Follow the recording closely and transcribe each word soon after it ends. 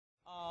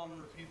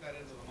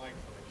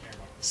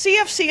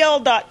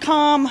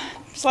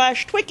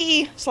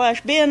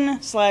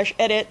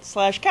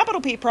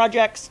cfcl.com/twiki/bin/edit/capital P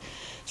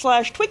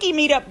projects/Twiki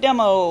meetup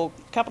demo,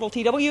 capital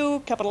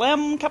TW, capital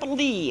M, capital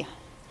D.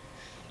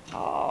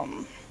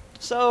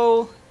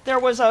 So there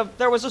was a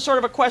sort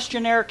of a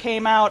questionnaire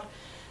came out,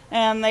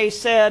 and they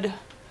said,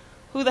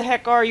 who the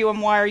heck are you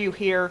and why are you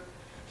here?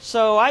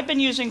 So I've been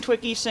using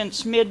TWiki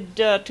since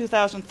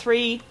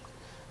mid-2003.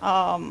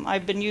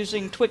 I've been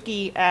using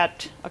TWiki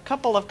at a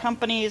couple of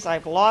companies.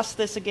 I've lost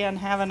this again,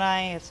 haven't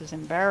I? This is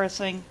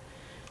embarrassing.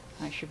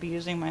 I should be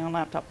using my own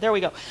laptop. There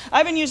we go.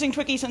 I've been using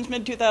TWiki since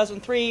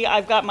mid-2003.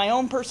 I've got my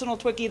own personal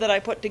TWiki that I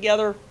put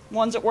together.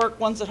 One's at work,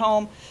 one's at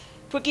home.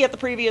 TWiki at the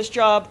previous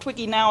job,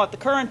 TWiki now at the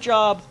current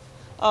job.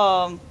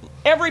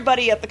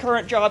 Everybody at the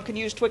current job can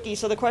use TWiki,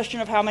 so the question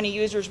of how many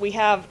users we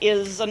have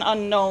is an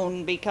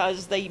unknown,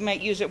 because they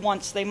might use it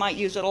once, they might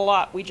use it a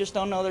lot. We just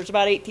don't know. There's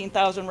about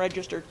 18,000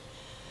 registered.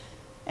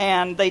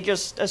 And they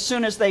just, as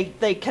soon as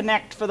they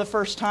connect for the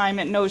first time,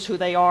 it knows who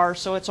they are,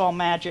 so it's all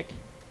magic.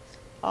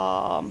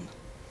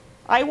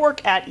 I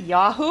work at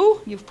Yahoo.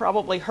 You've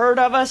probably heard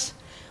of us.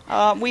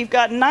 We've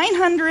got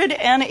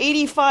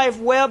 985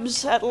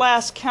 webs at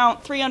last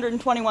count,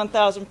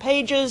 321,000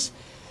 pages.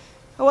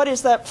 What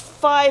is that?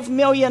 5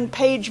 million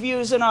page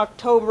views in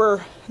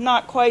October,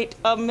 not quite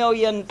a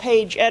million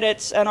page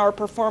edits, and our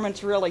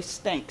performance really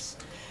stinks.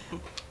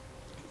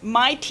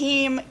 My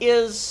team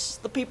is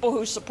the people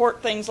who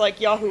support things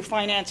like Yahoo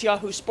Finance,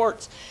 Yahoo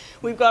Sports.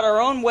 We've got our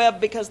own web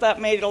because that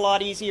made it a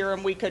lot easier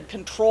and we could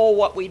control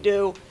what we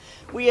do.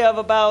 We have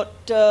about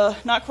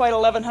not quite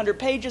 1,100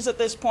 pages at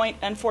this point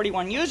and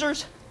 41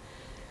 users.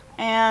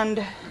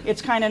 And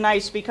it's kind of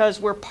nice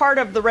because we're part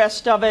of the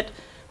rest of it,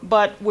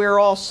 but we're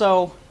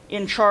also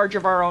in charge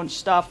of our own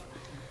stuff.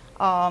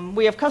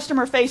 We have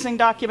customer-facing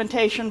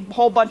documentation, a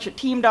whole bunch of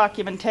team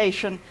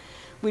documentation.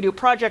 We do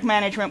project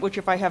management, which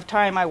if I have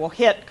time I will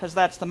hit, because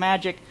that's the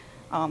magic.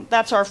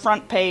 That's our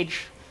front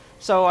page,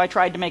 so I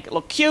tried to make it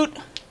look cute.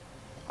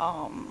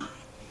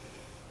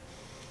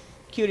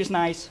 Cute is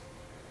nice.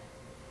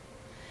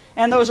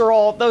 And those are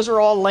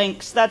all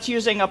links. That's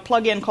using a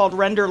plugin called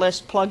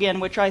RenderList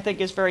plugin, which I think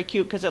is very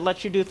cute because it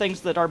lets you do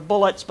things that are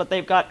bullets, but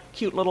they've got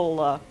cute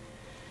little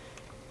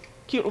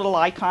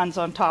icons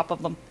on top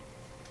of them.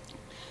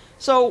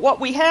 So what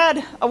we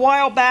had a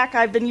while back,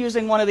 I've been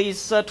using one of these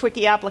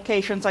TWiki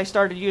applications. I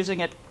started using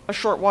it a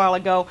short while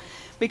ago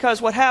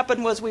because what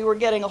happened was we were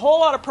getting a whole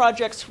lot of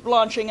projects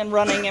launching and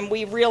running, and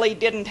we really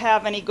didn't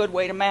have any good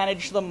way to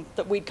manage them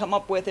that we'd come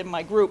up with in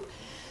my group.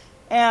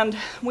 And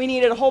we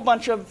needed a whole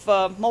bunch of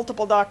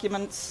multiple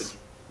documents,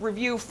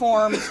 review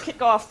forms,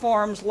 kickoff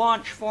forms,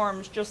 launch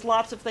forms, just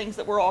lots of things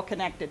that were all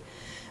connected.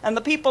 And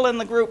the people in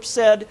the group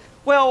said,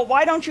 well,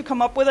 why don't you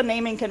come up with a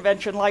naming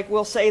convention, like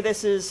we'll say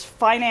this is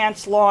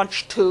Finance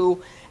Launch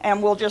 2,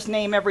 and we'll just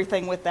name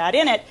everything with that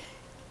in it.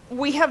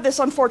 We have this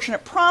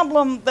unfortunate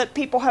problem that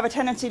people have a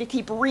tendency to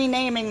keep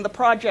renaming the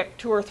project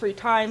 2 or 3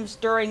 times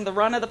during the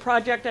run of the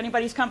project.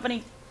 Anybody's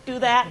company do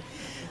that?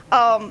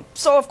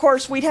 So of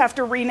course we'd have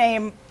to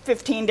rename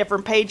 15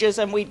 different pages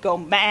and we'd go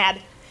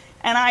mad.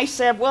 And I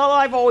said, well,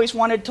 I've always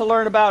wanted to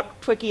learn about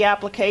TWiki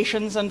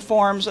applications and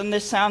forms, and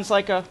this sounds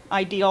like an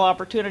ideal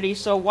opportunity,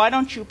 so why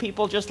don't you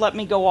people just let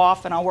me go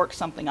off and I'll work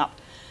something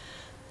up.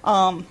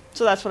 So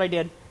that's what I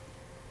did.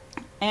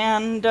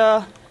 And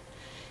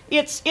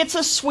it's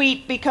a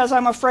suite because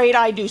I'm afraid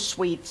I do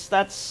suites.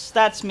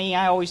 That's me.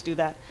 I always do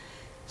that.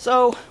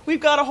 So we've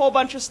got a whole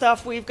bunch of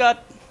stuff. We've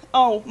got,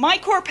 my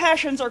core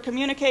passions are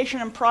communication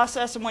and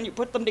process, and when you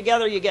put them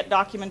together you get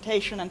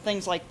documentation and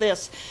things like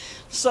this.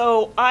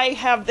 So I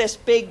have this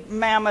big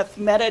mammoth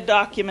meta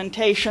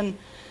documentation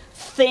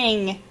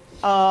thing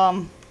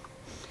that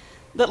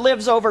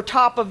lives over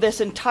top of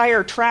this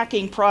entire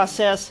tracking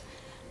process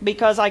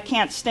because I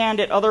can't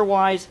stand it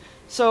otherwise.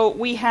 So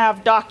we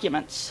have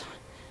documents.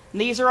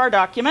 These are our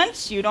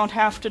documents. You don't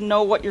have to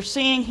know what you're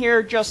seeing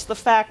here, just the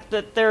fact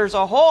that there's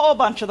a whole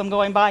bunch of them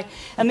going by.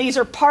 And these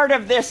are part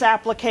of this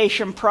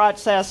application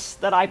process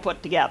that I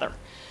put together,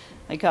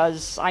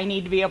 because I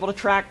need to be able to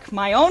track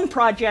my own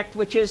project,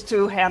 which is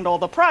to handle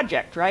the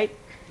project, right?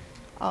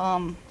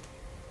 And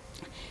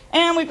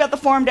we've got the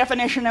form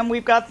definition, and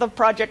we've got the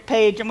project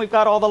page, and we've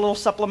got all the little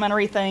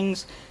supplementary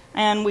things,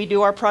 and we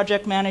do our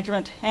project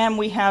management, and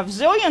we have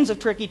zillions of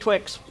tricky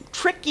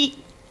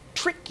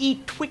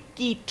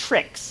TWiki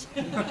tricks.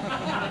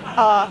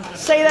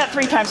 Say that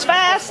 3 times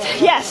fast.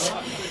 Yes.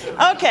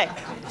 Okay.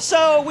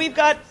 So we've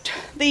got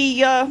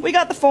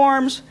the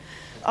forms.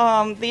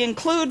 The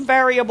include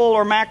variable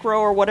or macro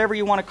or whatever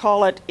you want to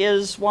call it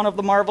is one of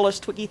the marvelous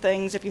TWiki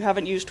things. If you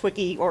haven't used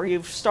TWiki or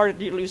you've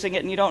started using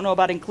it and you don't know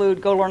about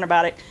include, go learn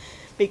about it,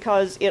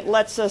 because it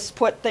lets us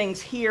put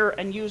things here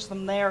and use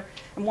them there.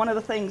 And one of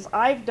the things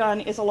I've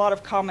done is a lot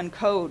of common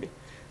code.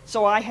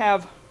 So I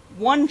have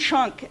one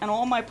chunk and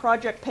all my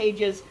project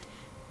pages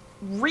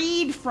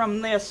read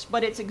from this,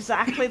 but it's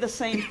exactly the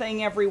same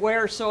thing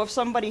everywhere. So if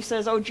somebody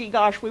says, oh gee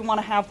gosh, we want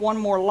to have one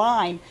more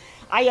line,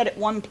 I edit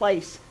one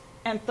place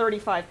and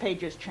 35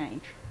 pages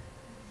change.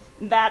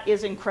 that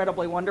is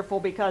incredibly wonderful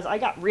because I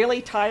got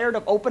really tired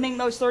of opening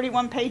those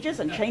 31 pages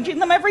and changing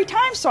them every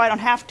time, so I don't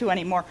have to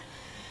anymore.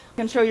 I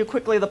can show you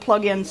quickly the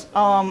plugins.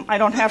 I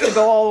don't have to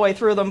go all the way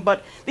through them,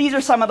 but these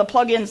are some of the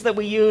plugins that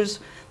we use,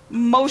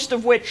 most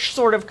of which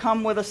sort of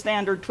come with a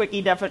standard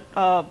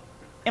TWiki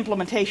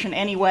implementation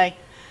anyway.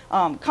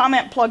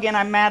 Comment plugin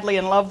I'm madly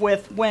in love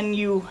with.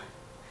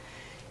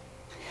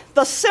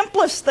 The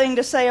simplest thing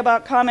to say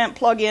about comment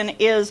plugin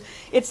is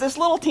it's this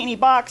little teeny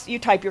box. You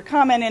type your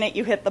comment in it,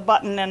 you hit the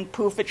button, and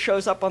poof, it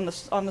shows up on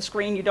the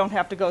screen. You don't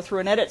have to go through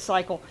an edit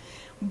cycle.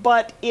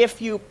 But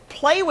if you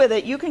play with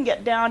it, you can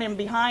get down in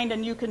behind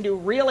and you can do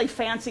really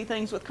fancy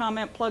things with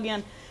comment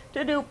plugin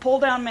to do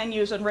pull-down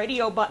menus and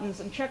radio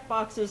buttons and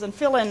checkboxes and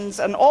fill-ins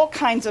and all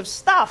kinds of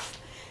stuff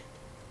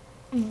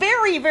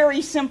very,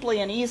 very simply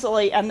and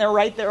easily, and they're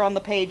right there on the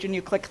page and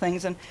you click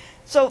things. And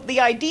so the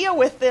idea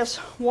with this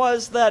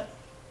was that,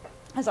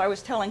 as I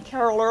was telling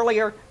Carol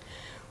earlier,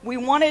 we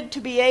wanted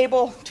to be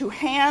able to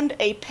hand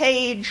a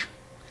page.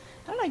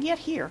 How did I get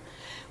here?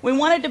 We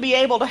wanted to be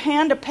able to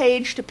hand a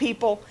page to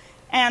people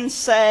and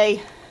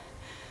say,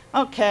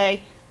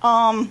 okay,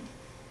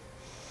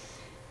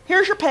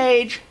 here's your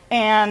page,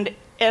 and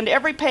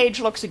every page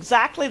looks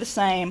exactly the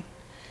same,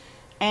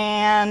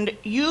 and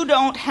you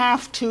don't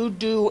have to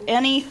do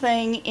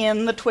anything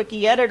in the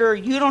TWiki editor.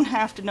 You don't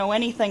have to know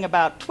anything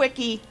about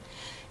TWiki.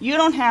 You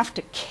don't have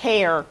to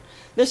care.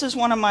 This is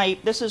one of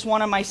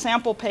my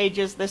sample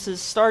pages. This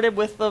is started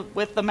with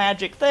the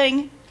magic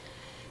thing,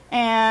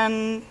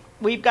 and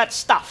we've got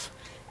stuff,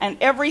 and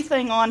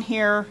everything on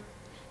here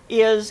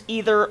is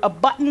either a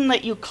button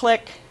that you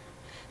click,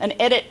 an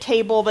edit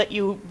table that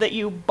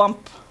you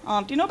bump.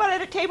 Do you know about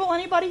edit table?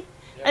 Anybody?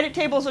 Yeah. Edit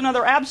table is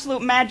another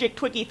absolute magic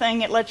TWiki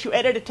thing. It lets you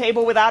edit a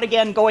table without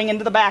again going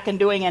into the back and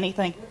doing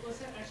anything.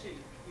 Let's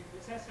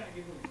ask how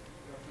people are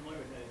familiar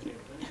with edit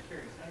tables. I'm just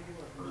curious. How do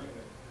people are familiar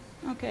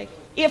with it? Okay.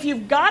 If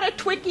you've got a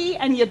TWiki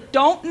and you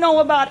don't know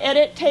about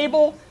edit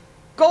table,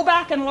 go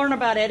back and learn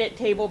about edit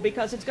table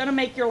because it's going to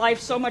make your life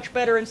so much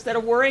better. Instead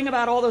of worrying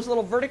about all those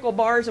little vertical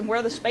bars and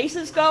where the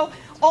spaces go,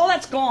 all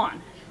that's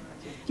gone.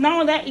 Not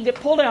only that, you get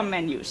pull-down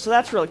menus, so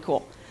that's really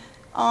cool.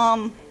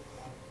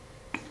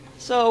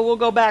 So we'll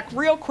go back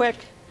real quick.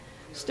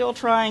 Still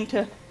trying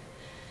to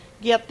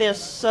get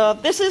this.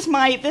 This is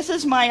my.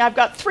 I've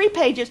got 3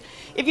 pages.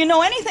 If you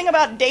know anything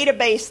about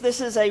database,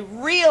 this is a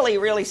really,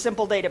 really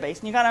simple database.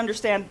 And you got to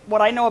understand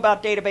what I know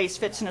about database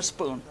fits in a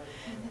spoon.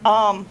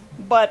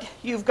 But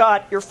you've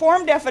got your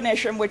form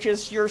definition, which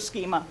is your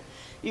schema.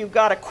 You've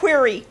got a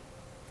query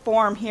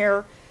form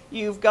here.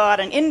 You've got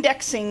an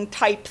indexing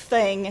type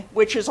thing,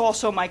 which is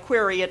also my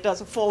query. It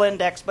does a full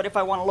index, but if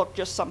I want to look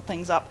just some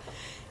things up.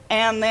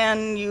 And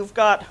then you've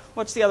got,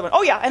 what's the other one?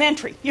 Oh yeah, an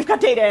entry. You've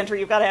got data entry.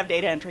 You've got to have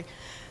data entry.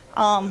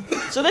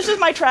 So this is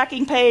my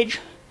tracking page.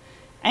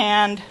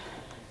 And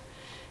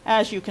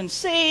as you can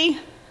see,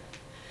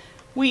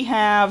 we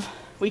can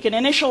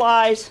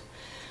initialize.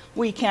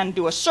 We can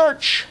do a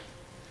search.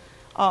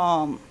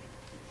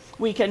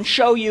 We can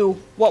show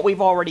you what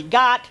we've already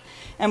got.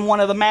 And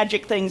one of the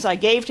magic things I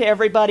gave to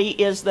everybody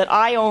is that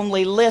I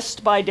only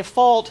list by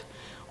default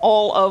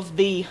all of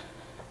the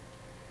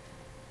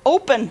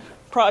open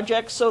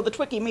projects. So the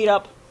TWiki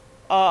meetup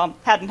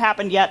hadn't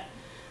happened yet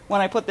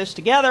when I put this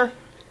together.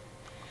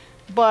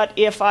 But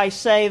if I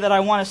say that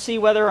I want to see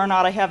whether or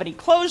not I have any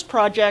closed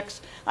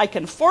projects, I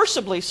can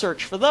forcibly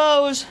search for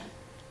those.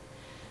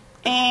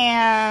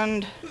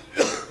 And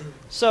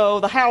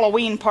so the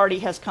Halloween party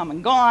has come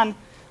and gone.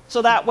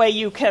 So that way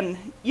you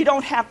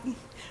don't have,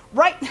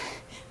 right?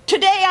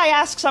 Today I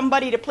asked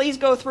somebody to please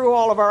go through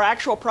all of our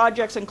actual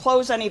projects and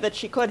close any that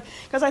she could,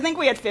 because I think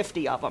we had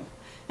 50 of them.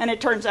 And it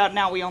turns out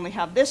now we only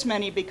have this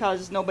many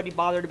because nobody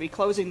bothered to be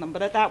closing them.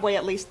 But that way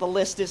at least the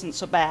list isn't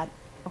so bad.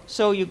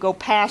 So you go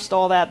past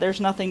all that, there's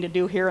nothing to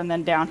do here, and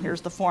then down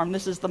here's the form.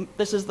 This is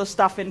the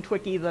stuff in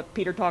TWiki that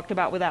Peter talked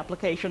about with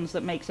applications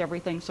that makes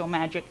everything so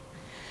magic.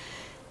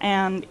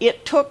 And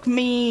it took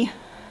me,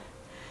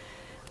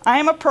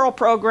 I'm a Perl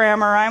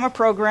programmer,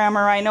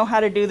 I know how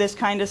to do this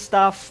kind of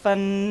stuff,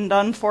 and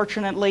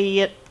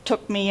unfortunately it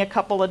took me a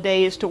couple of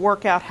days to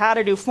work out how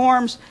to do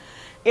forms.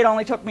 It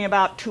only took me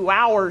about 2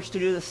 hours to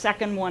do the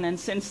second one, and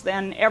since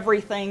then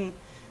everything,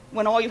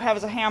 when all you have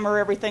is a hammer,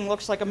 everything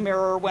looks like a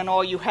mirror. When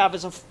all you have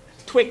is a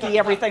TWiki,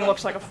 everything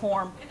looks like a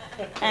form.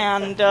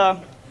 And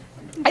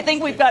I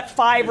think we've got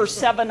 5 or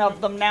 7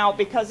 of them now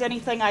because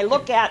anything I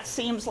look at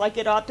seems like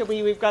it ought to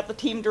be. We've got the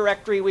team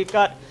directory. We've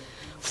got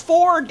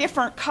 4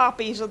 different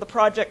copies of the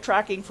project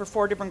tracking for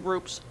 4 different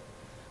groups.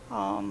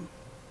 Am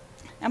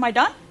I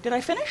done? Did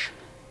I finish?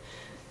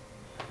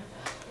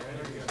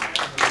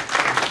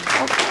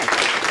 Okay.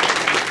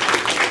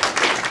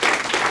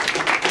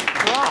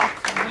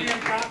 Can we get a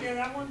copy of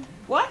that one?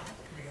 What? Can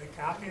we get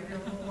a copy of your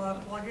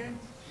little plugin?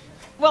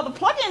 Well, the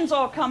plugins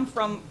all come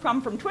from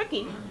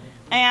TWiki,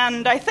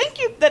 and I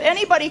think that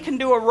anybody can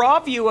do a raw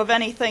view of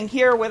anything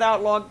here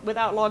without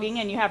logging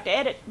in. You have to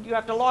edit. You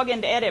have to log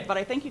in to edit, but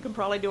I think you can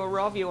probably do a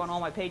raw view on all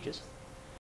my pages.